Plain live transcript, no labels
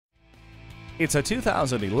It's a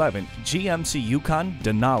 2011 GMC Yukon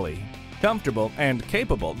Denali. Comfortable and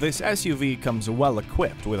capable, this SUV comes well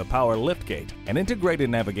equipped with a power liftgate, an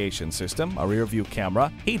integrated navigation system, a rear-view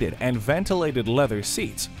camera, heated and ventilated leather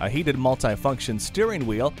seats, a heated multi-function steering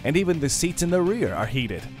wheel, and even the seats in the rear are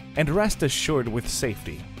heated. And rest assured with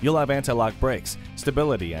safety, you'll have anti-lock brakes,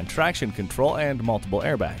 stability and traction control, and multiple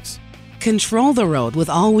airbags. Control the road with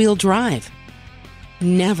all-wheel drive.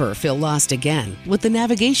 Never feel lost again with the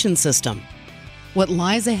navigation system. What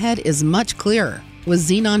lies ahead is much clearer with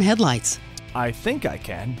xenon headlights. I think I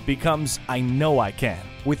can becomes I know I can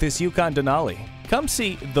with this Yukon Denali. Come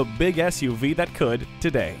see the big SUV that could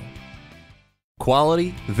today.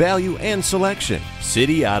 Quality, value, and selection.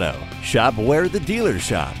 City Auto. Shop where the dealers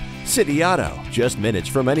shop. City Auto. Just minutes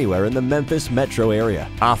from anywhere in the Memphis metro area.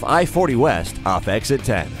 Off I-40 West, off exit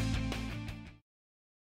 10.